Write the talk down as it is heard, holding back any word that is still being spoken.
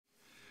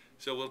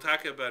So we'll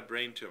talk about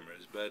brain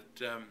tumors,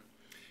 but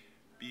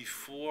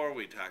before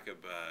we talk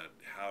about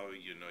how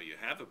you know you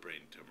have a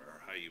brain tumor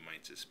or how you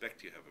might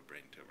suspect you have a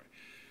brain tumor,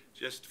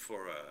 just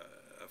for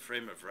a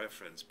frame of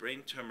reference,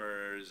 brain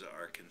tumors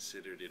are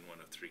considered in one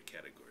of three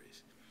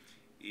categories.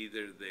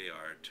 Either they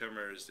are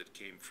tumors that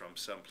came from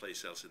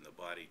someplace else in the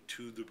body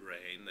to the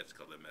brain, that's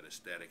called a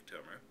metastatic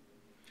tumor,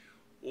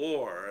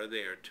 or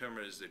they are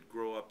tumors that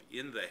grow up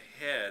in the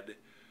head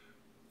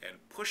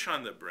and push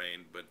on the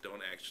brain but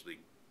don't actually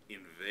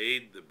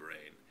invade the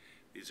brain.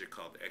 These are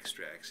called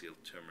extraaxial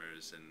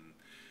tumors, and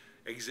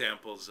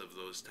examples of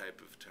those type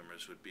of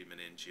tumors would be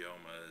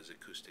meningiomas,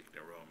 acoustic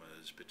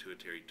neuromas,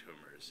 pituitary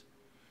tumors.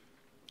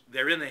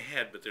 They're in the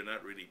head, but they're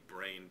not really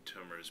brain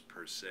tumors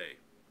per se.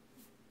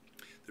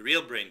 The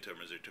real brain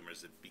tumors are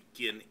tumors that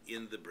begin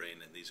in the brain,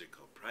 and these are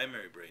called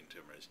primary brain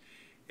tumors,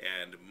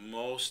 and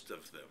most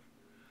of them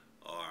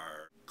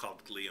are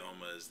called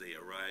gliomas. They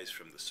arise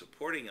from the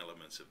supporting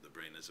elements of the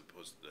brain as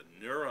opposed to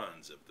the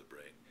neurons of the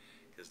brain,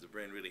 because the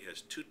brain really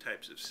has two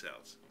types of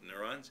cells,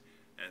 neurons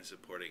and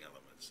supporting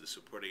elements. The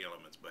supporting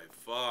elements by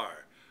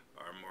far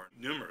are more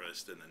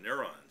numerous than the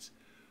neurons,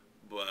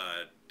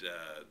 but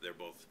they're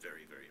both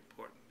very, very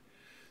important.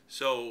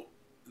 So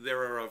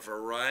there are a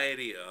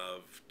variety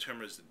of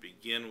tumors that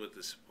begin with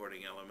the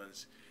supporting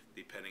elements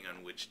depending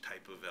on which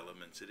type of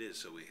elements it is.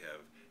 So we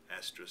have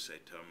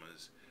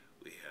astrocytomas,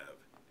 we have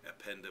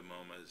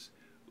ependymomas,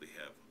 we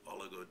have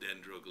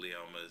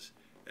oligodendrogliomas,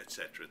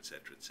 etc.,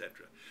 etc.,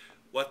 etc.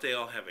 What they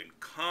all have in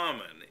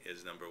common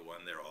is, number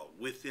one, they're all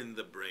within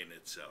the brain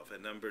itself,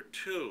 and number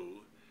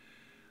two,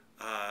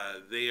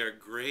 they are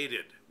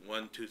graded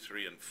 1, 2,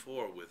 3, and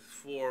 4, with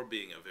 4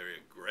 being a very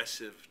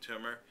aggressive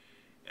tumor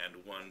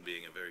and 1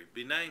 being a very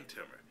benign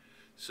tumor.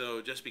 So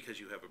just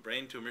because you have a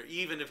brain tumor,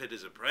 even if it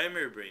is a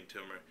primary brain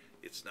tumor,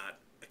 it's not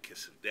a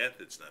kiss of death,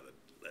 it's not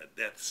a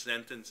death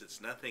sentence,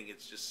 it's nothing,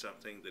 it's just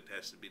something that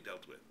has to be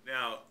dealt with.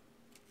 Now,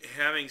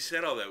 having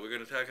said all that, we're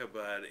going to talk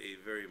about a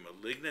very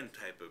malignant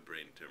type of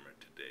brain tumor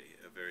today,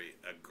 a very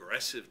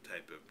aggressive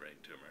type of brain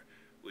tumor,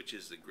 which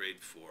is the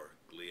grade 4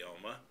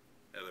 glioma,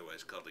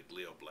 otherwise called a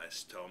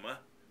glioblastoma.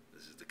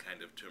 This is the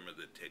kind of tumor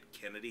that Ted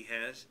Kennedy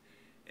has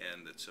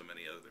and that so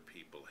many other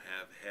people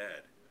have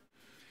had.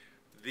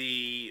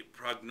 The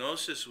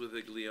prognosis with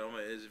a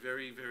glioma is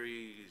very,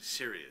 very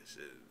serious.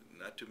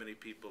 Not too many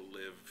people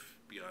live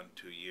beyond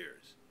 2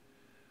 years.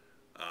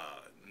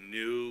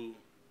 New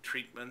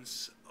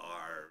treatments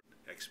are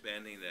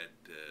expanding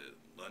that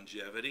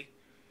longevity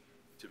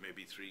to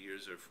maybe 3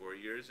 years or 4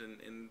 years,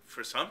 and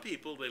for some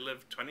people they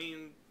live 20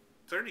 and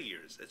 30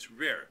 years. That's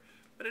rare,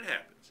 but it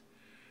happens.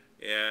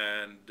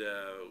 And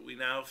we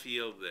now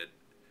feel that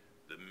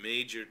the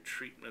major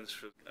treatments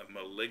for a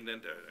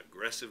malignant or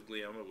aggressive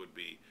glioma would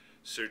be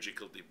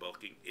surgical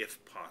debulking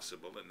if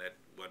possible, and that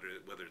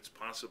whether it's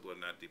possible or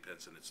not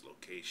depends on its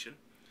location.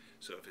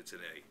 So if it's in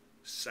a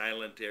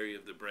silent area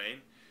of the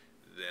brain,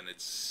 then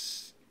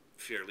it's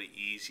fairly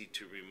easy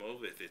to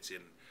remove. If it's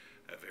in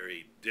a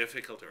very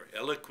difficult or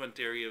eloquent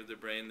area of the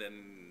brain,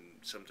 then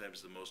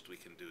sometimes the most we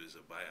can do is a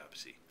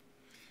biopsy.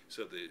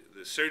 So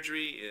the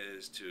surgery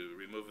is to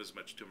remove as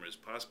much tumor as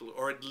possible,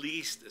 or at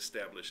least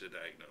establish a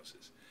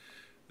diagnosis.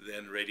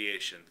 Then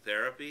radiation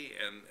therapy,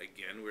 and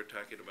again we're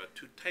talking about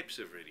two types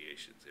of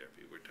radiation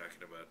therapy. We're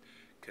talking about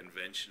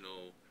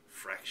conventional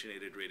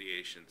fractionated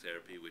radiation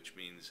therapy, which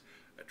means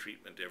a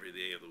treatment every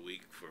day of the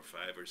week for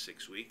 5 or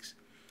 6 weeks.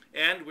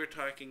 And we're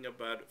talking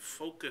about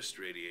focused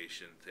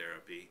radiation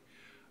therapy,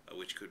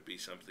 which could be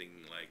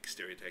something like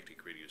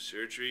stereotactic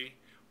radiosurgery,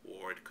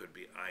 or it could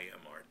be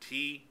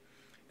IMRT.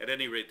 At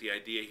any rate, the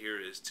idea here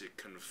is to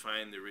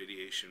confine the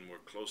radiation more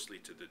closely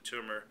to the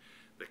tumor.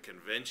 The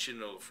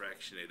conventional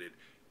fractionated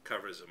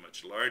covers a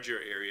much larger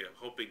area,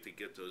 hoping to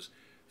get those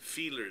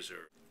feelers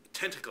or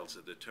tentacles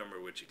of the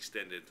tumor which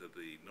extend into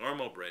the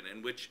normal brain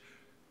and which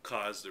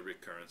cause the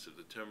recurrence of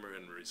the tumor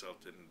and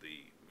result in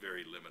the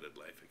very limited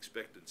life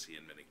expectancy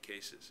in many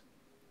cases.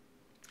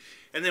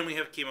 And then we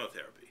have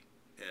chemotherapy,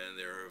 and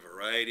there are a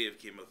variety of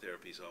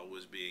chemotherapies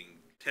always being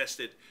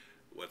tested.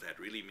 What that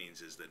really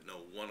means is that no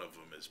one of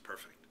them is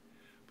perfect,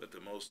 but the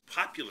most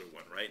popular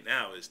one right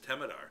now is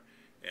Temodar,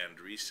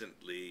 and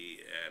recently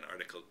an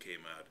article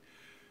came out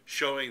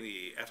showing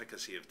the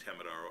efficacy of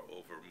Temodar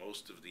over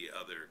most of the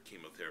other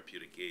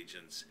chemotherapeutic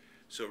agents.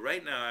 So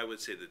right now I would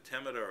say that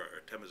Temodar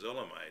or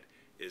temozolomide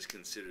is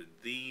considered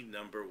the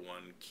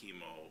 #1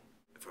 chemo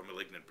for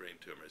malignant brain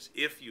tumors.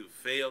 If you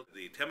fail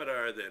the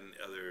Temodar, then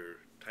other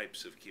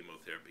types of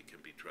chemotherapy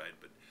can be tried,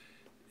 but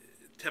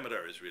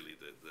Temodar is really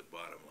the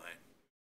bottom line.